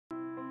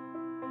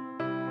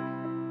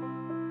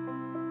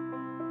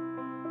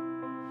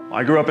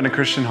I grew up in a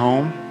Christian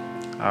home.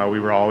 We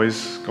were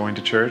always going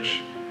to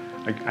church.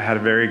 I had a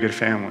very good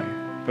family.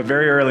 But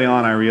very early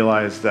on, I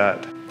realized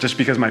that just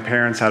because my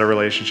parents had a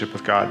relationship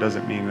with God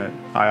doesn't mean that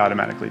I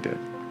automatically did.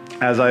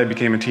 As I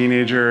became a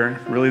teenager,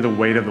 really the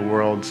weight of the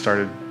world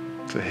started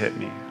to hit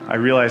me. I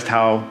realized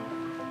how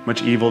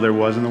much evil there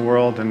was in the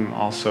world and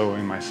also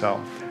in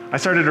myself. I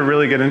started to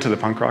really get into the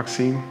punk rock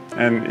scene.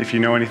 And if you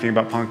know anything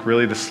about punk,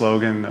 really the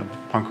slogan of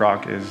punk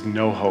rock is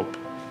no hope,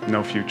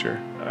 no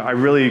future. I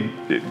really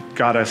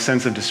got a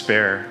sense of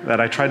despair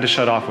that I tried to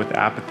shut off with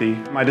apathy.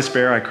 In my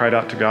despair, I cried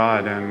out to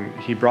God, and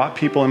He brought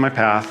people in my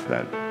path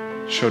that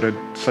showed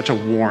such a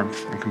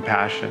warmth and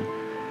compassion.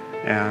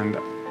 And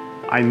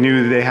I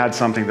knew they had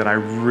something that I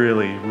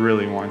really,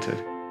 really wanted.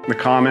 The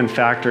common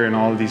factor in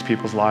all of these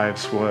people's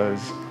lives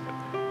was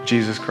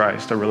Jesus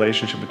Christ, a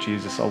relationship with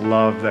Jesus, a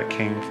love that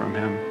came from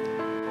Him.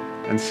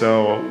 And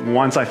so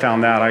once I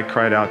found that, I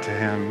cried out to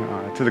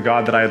Him, to the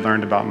God that I had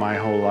learned about my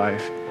whole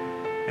life.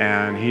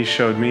 And He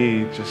showed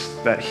me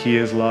just that He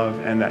is love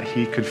and that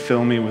He could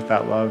fill me with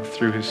that love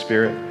through His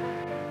Spirit,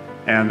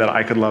 and that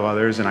I could love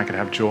others and I could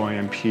have joy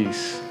and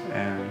peace.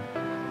 And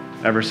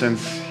ever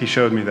since He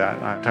showed me that,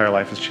 my entire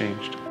life has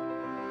changed.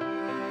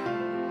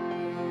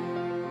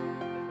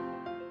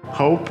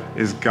 Hope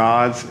is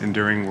God's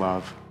enduring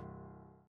love.